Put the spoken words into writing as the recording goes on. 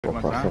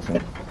Central one time?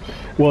 Processing.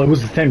 Well, it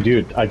was the same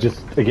dude. I just,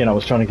 again, I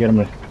was trying to get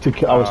him to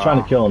kill. I was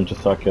trying to kill him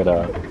just so I could,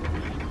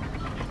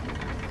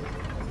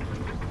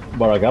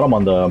 but I got him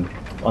on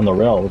the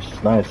rail, which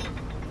is nice.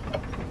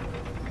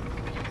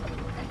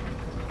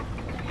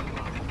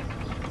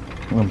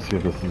 Let me see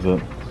if this is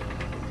it.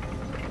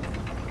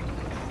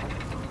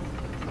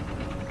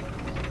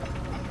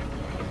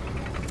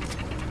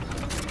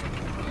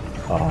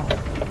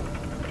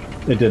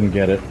 It didn't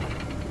get it.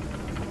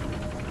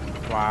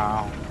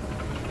 Wow.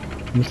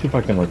 Let me see if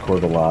I can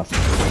record the last.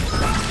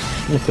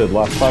 You said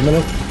last 5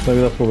 minutes?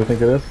 Maybe that's what we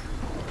think it is?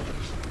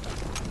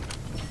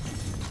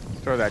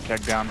 Throw that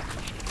keg down.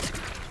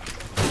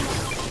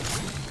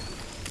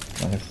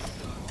 Nice.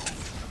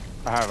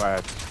 I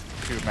have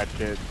 2 med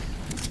kits.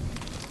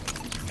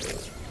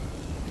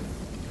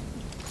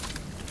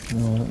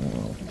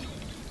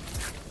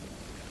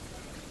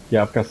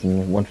 Yeah, I've got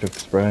some 150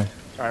 spray.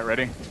 Alright,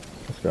 ready?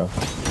 Let's go.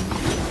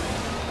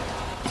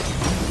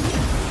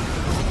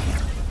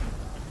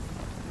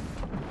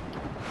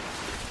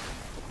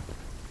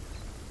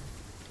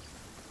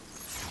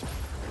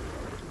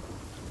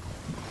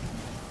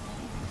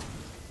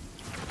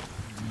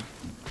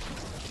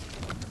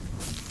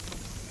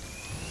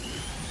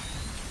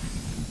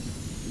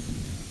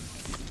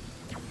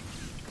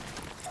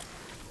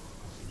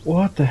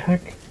 What the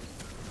heck?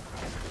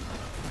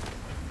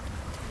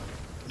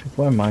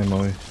 Why am I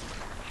mowing?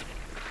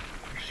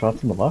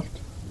 Shots on the left?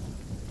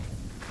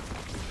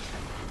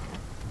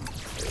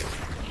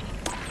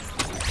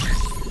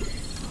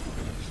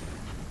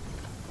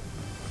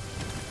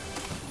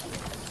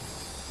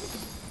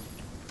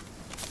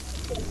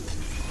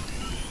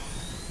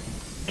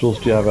 Jules,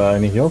 do you have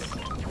any heals?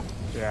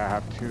 Yeah, I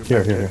have 2 Here,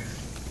 med here, here.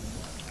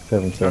 kits.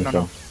 7, 7, No.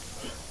 7.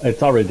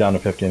 It's already down to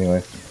 50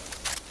 anyway.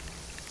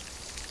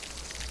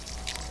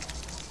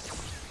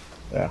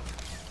 Yeah.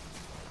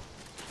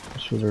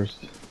 Shooters.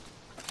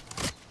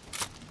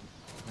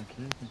 Thank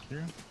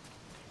you.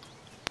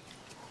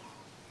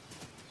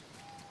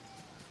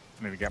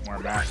 Maybe get more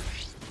mats.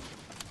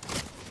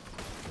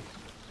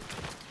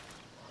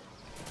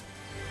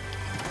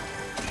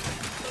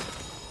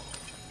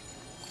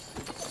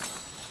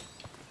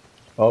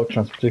 Oh,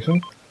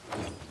 transportation?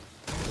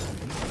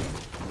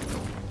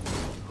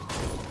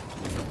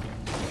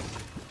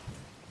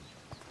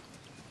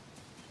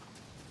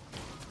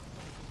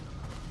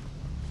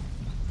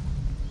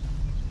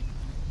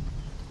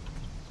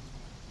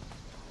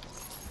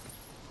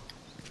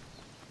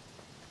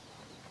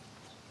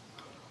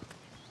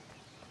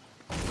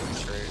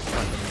 Great.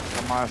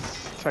 Fucking Tomas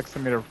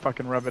texting me to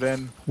fucking rub it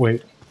in.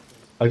 Wait.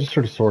 I just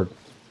heard a sword.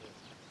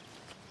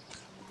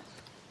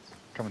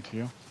 Coming to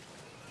you.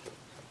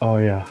 Oh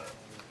yeah.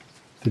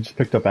 They just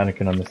picked up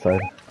Anakin on this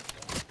side.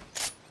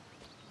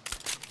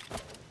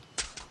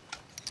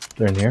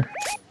 They're in here.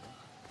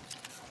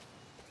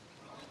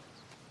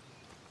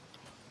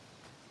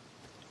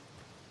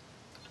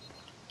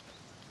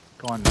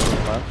 Go on to the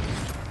left.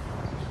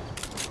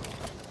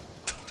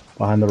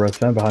 Behind the red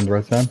sand, behind the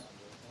red sand.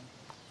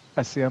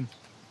 I see him.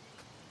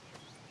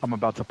 I'm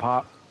about to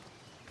pop.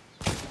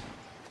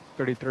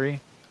 33.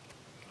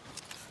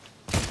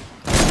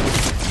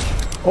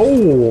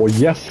 Oh,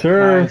 yes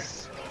sir!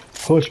 Nice.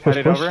 Push, push,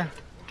 Headed push. over.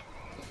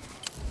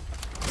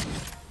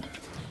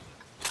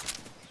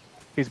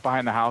 He's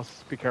behind the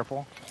house. Be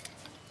careful.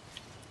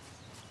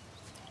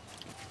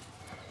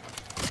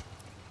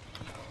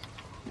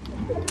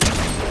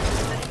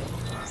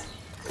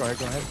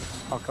 Go ahead.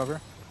 I'll cover.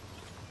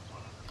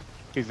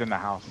 He's in the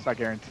house. I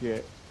guarantee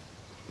it.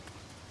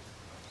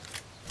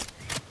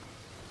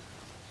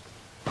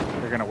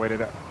 They're gonna wait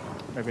it up.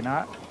 Maybe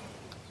not.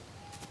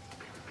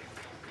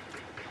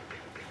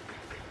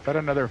 Is that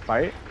another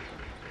fight?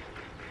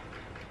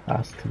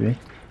 Has to be.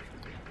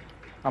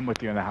 I'm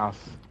with you in the house.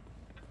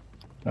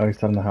 Oh,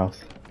 he's not in the house.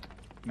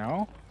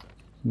 No?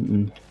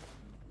 Mm-mm.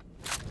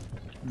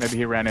 Maybe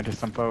he ran into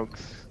some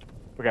folks.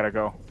 We gotta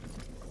go.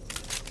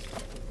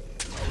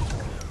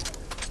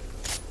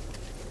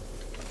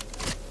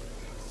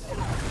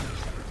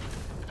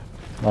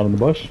 Not in the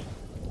bush?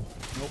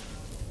 Nope.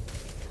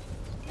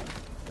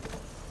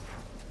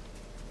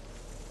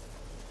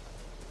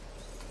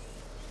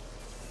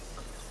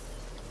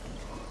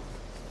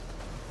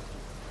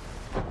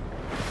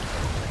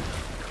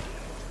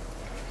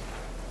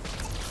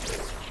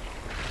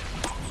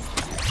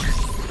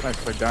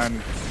 Nicely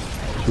done.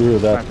 True,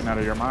 that. Sniping out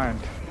of your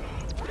mind.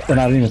 And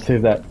I didn't even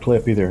save that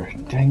clip either.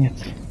 Dang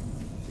it.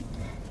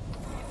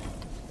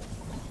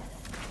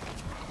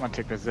 I'm gonna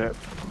take the zip.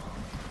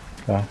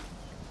 Yeah.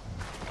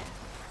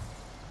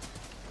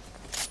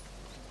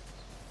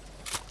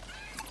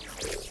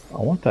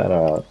 I want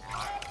that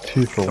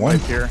 2 for 1.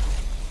 Somebody's here.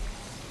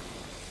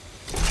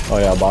 Oh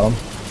yeah, bottom.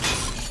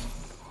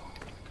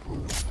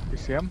 You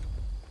see him?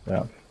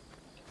 Yeah.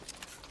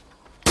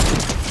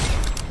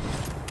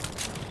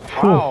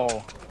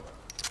 Wow.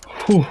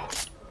 Whew.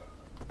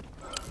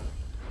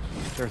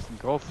 There's some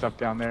gold stuff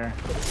down there.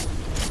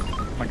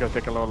 I'm gonna go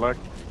take a little look.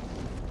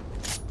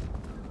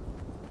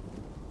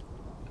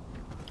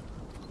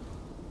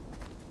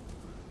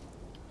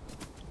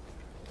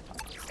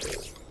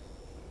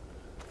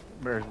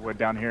 There's wood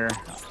down here.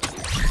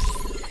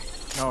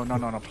 No, no,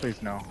 no, no,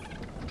 please no.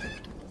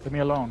 Leave me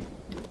alone.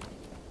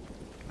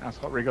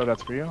 Asshole Rigo,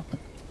 that's for you.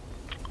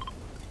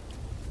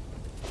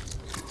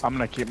 I'm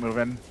gonna keep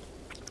moving.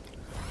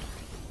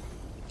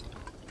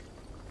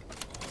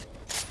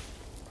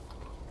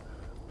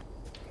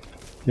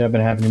 You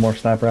haven't had any more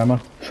sniper ammo?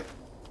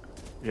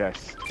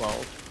 Yes,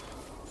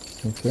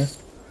 12. Okay.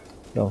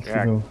 Let's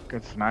Yeah, go.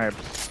 good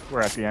snipes.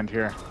 We're at the end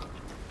here.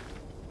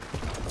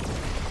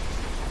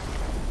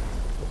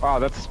 Wow,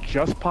 that's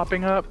just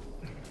popping up.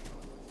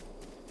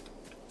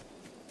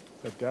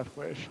 The Death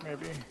Wish,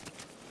 maybe.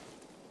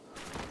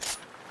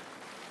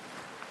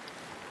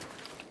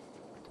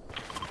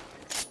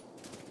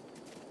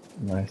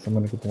 Nice. I'm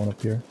gonna get the one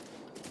up here.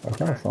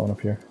 Okay, I saw one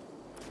up here.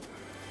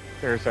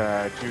 There's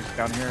a juice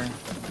down here.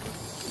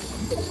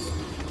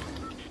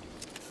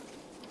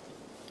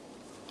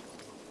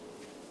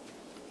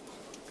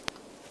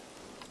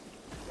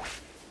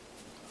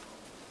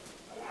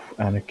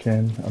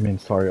 Anakin. I mean,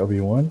 sorry,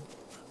 Obi-Wan.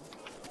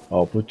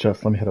 Oh, blue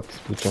chest. Let me hit up this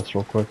blue chest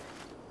real quick.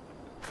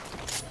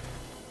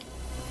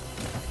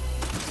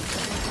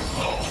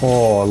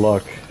 Oh,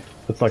 look.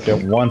 It's like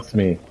it wants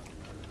me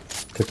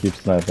to keep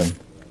sniping.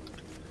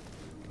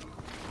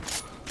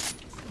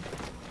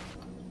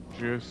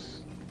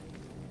 Juice.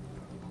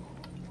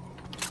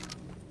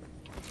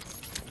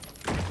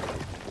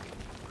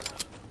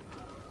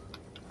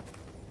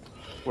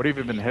 What have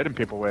you been hitting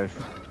people with?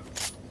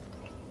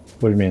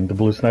 What do you mean, the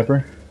blue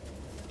sniper?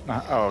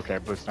 Oh, okay,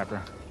 blue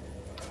sniper.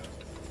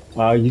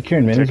 You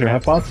carrying minis Taking or it.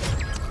 half pots?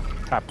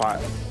 Tap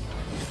pot.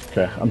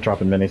 Okay, I'm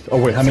dropping minis. Oh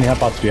wait, how many half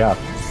pots do you have?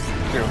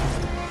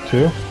 2. 2?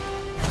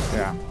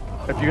 Yeah.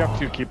 If you have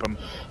 2, keep them.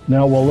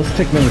 No, well, let's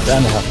take minis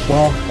and a half.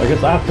 Well, I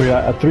guess I have 3.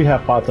 At 3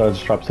 half pots, I'll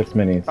just drop 6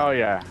 minis. Oh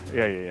yeah,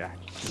 yeah.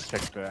 Just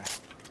take the.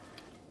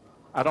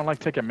 I don't like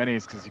taking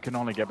minis because you can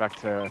only get back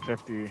to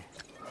 50.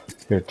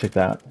 Here, take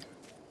that.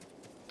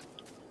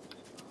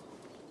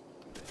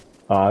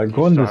 Go on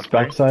still the have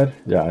back 3? side.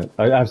 Yeah,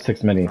 I have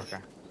 6 minis. Okay.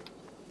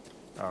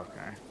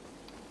 Okay.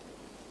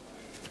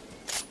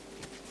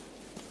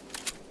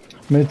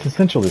 I mean, it's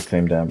essentially the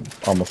same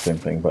almost same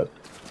thing, but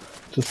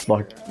just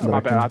like Oh, my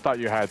bad. I thought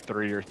you had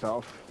 3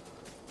 yourself.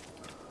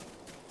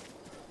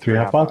 3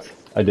 half pots?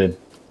 I did.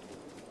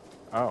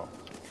 Oh.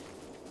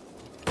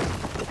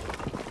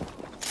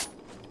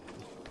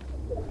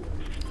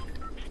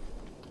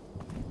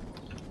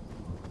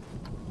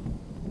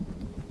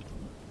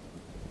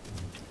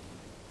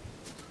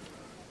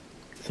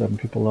 Seven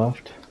people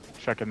left.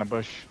 Check in the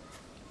bush.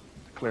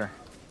 Clear.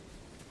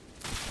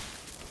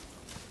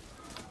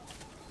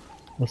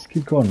 Let's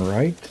keep going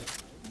right.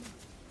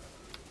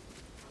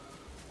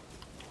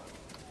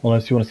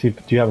 Unless you want to see,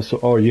 do you have a,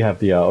 oh, you have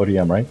the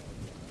ODM, right?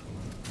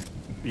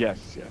 Yes.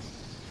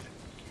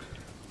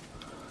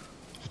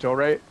 Still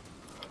right?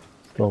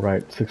 Still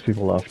right, 6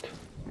 people left.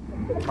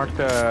 Mark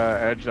the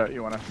edge that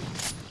you want to.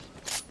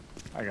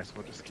 I guess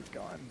we'll just keep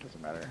going.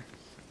 Doesn't matter.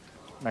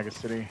 Mega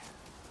City.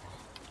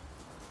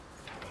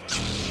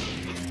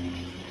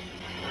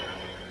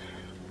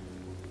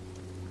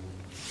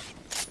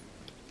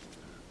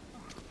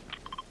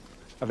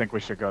 I think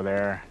we should go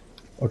there.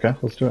 Okay,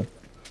 let's do it.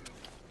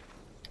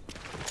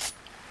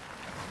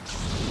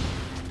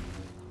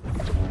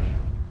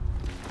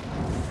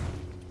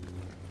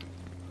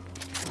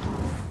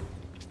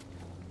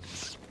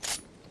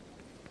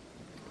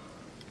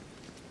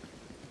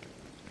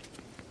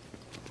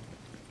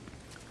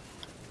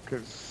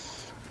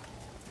 Because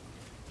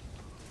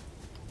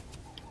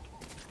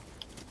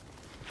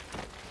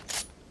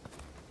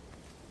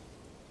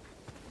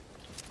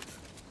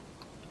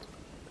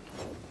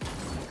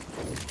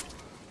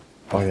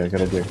Oh yeah, I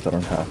gotta do it 'cause I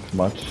don't have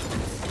much.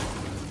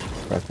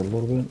 Crack it a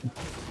little bit.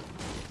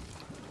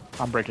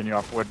 I'm breaking you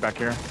off wood back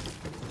here.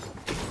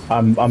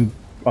 I'm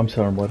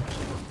selling wood.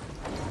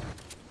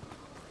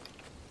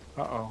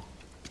 Uh-oh.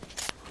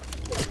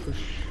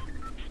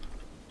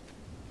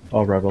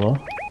 Oh, right below.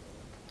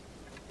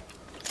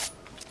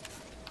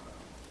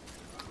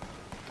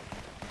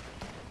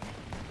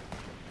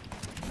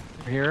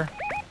 Here.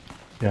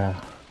 Yeah.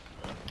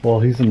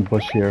 Well, he's in the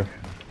bush here.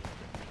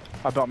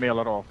 I built me a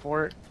little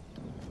fort.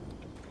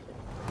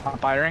 I'm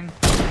firing.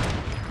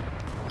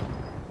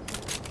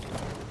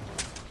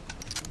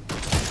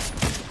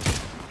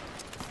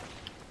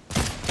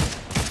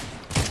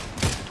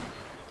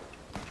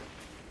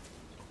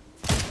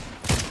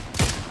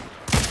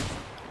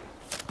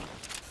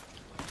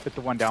 Hit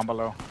the one down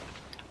below.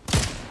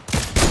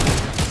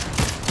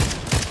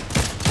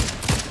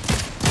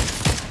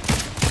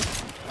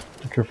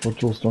 Be careful,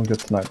 Jules, don't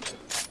get sniped.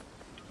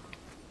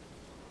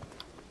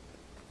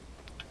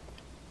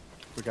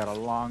 We got a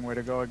long way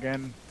to go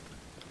again.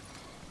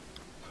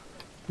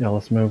 Yeah,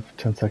 let's move.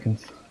 10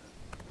 seconds.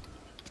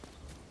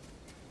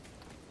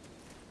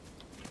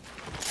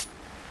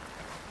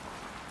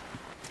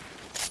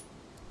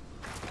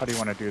 How do you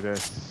want to do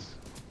this?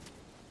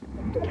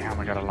 Damn,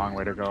 I got a long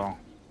way to go.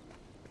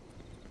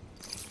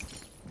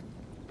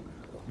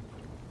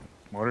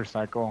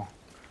 Motorcycle.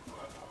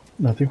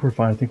 No, I think we're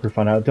fine.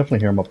 I'll definitely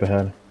hear him up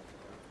ahead.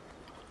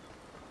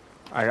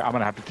 I'm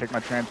gonna have to take my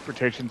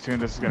transportation soon.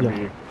 This is gonna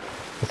be.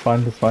 That's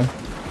fine. That's fine.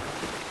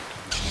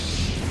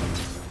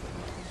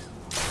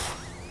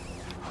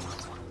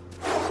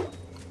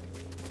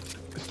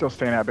 Still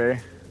staying at bay.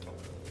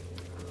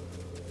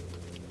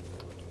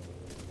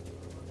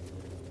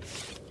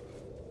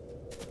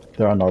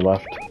 They're on our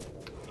left.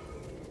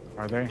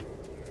 Are they?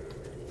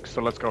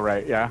 So let's go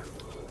right. Yeah.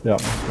 Yeah.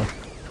 Okay.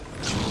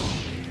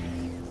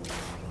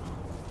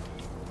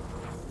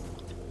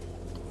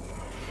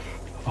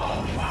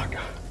 Oh fuck.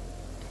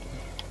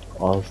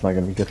 Oh, it's not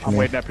gonna be good for I'm me.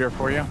 waiting up here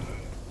for you.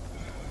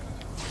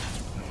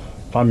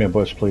 Find me a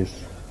bush, please.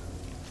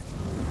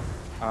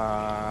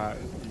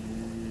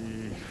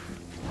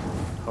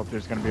 Hope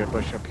there's gonna be a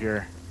bush up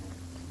here.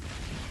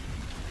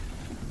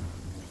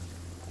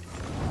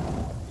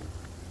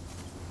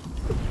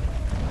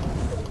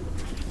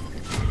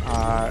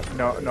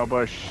 No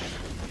bush.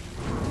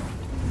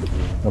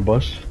 A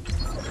bush?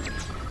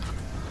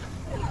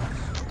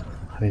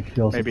 How do you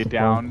feel? Maybe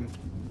down.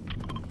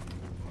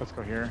 Let's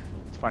go here.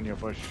 Let's find you a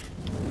bush.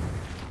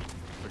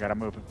 We gotta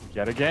move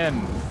yet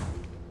again.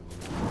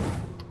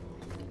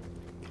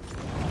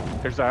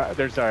 There's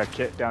a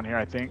kit down here,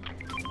 I think.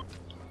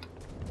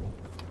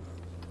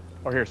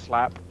 Oh, here,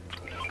 slap.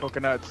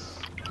 Coconuts,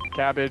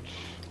 cabbage.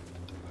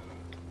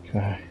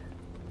 Okay.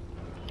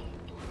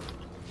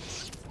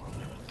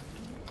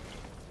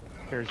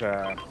 Here's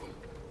a.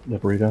 The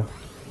burrito.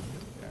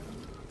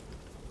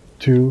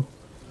 2.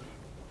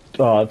 It's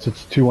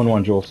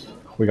 2-1-1, Jules.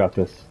 We got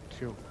this.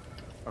 2.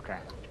 Okay.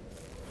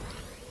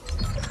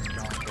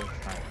 Don't get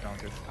sniped. Don't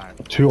get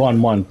sniped.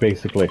 2-on-1,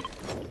 basically.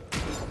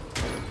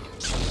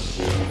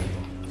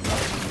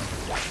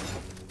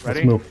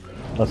 Ready? Let's move.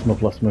 Let's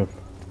move. Let's move.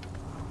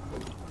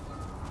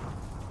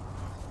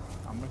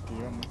 I'm with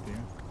you. I'm with you.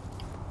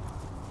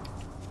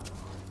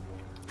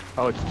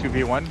 Oh, it's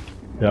 2v1?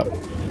 Yep.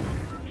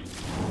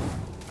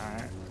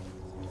 Alright.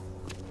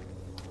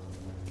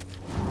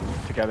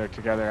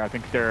 Together. I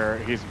think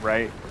he's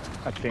right.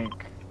 I think.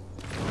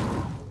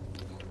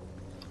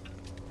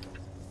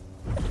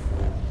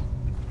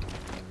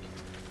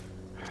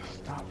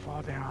 Don't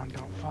fall down.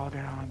 Don't fall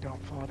down.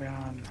 Don't fall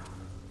down.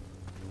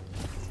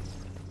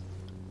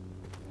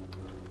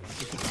 Don't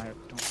get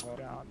sniped. Don't fall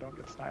down. Don't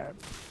get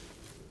sniped.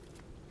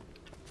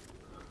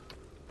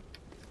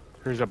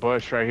 Here's a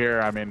bush right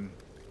here. I mean,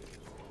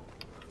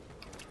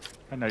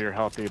 I know you're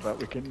healthy, but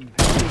we can.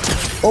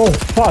 Oh,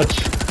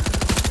 fudge!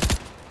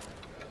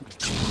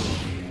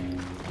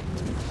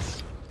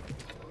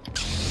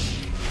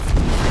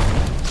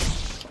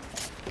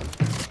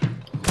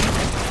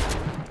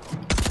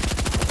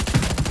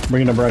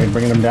 Bringing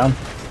him down.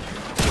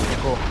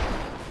 Cool.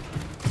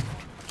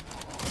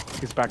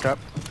 He's back up.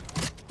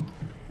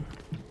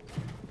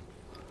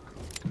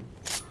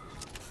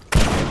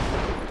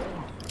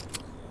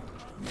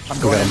 I'm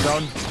going in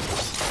zone.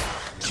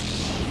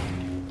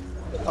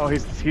 Oh,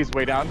 he's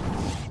way down.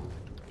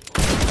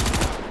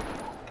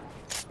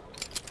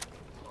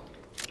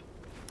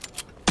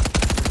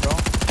 Go.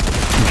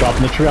 I'm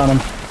dropping the tree on him.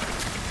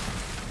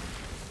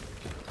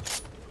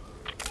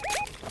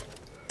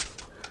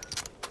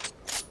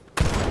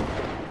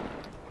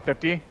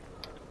 $50.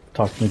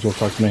 Talk to me, Jules.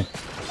 Talk to me.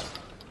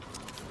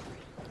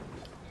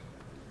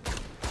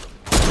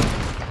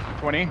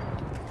 20.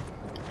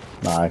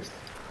 Nice.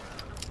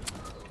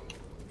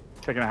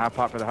 Taking a half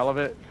pot for the hell of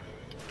it.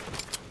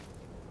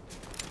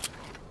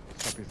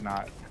 Hope he's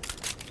not.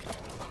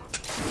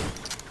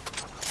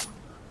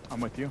 I'm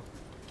with you.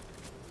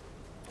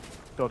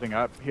 Building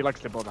up. He likes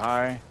to build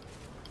high.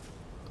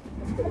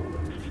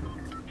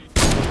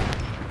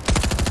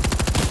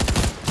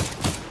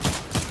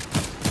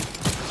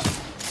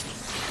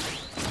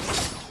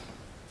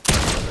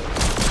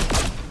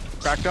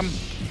 Cracked him.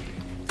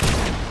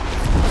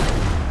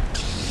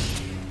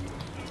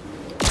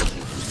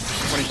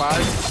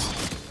 $25.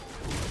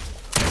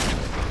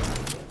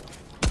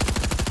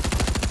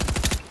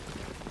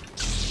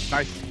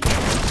 Nice.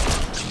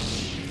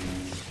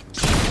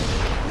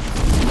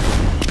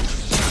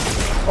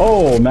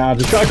 Oh, man,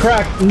 just got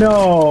cracked.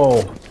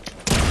 No.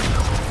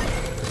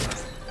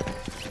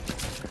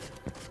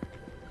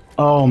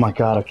 Oh my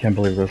god, I can't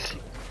believe this.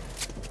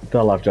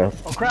 Still alive, Jess.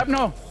 Oh crap,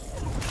 no.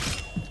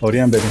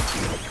 ODM, baby.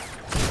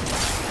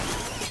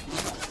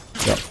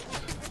 Yep.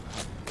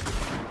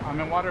 I'm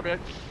in water, bitch.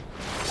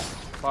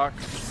 Fuck.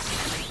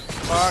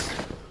 Fuck.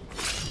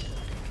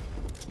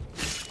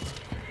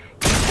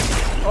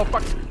 Oh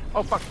fuck.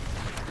 Oh fuck.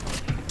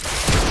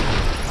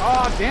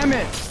 Oh damn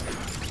it.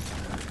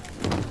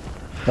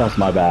 That's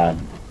my bad.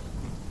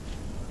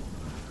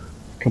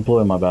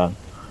 Completely my bad.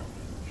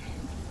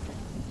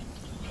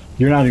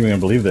 You're not even gonna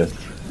believe this.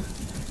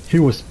 He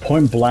was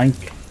point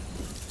blank.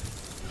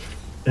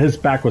 His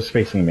back was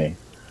facing me.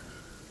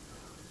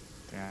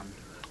 Damn.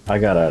 I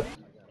gotta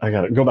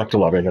go back to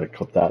lobby. I gotta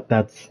clip that.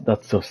 That's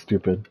so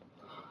stupid.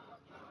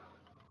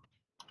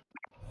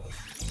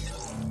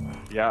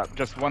 Yeah,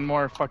 just one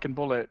more fucking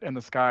bullet in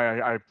the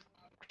sky. I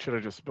should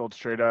have just built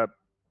straight up.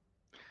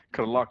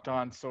 Could have locked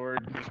on sword.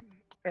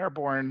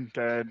 Airborne,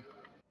 dead.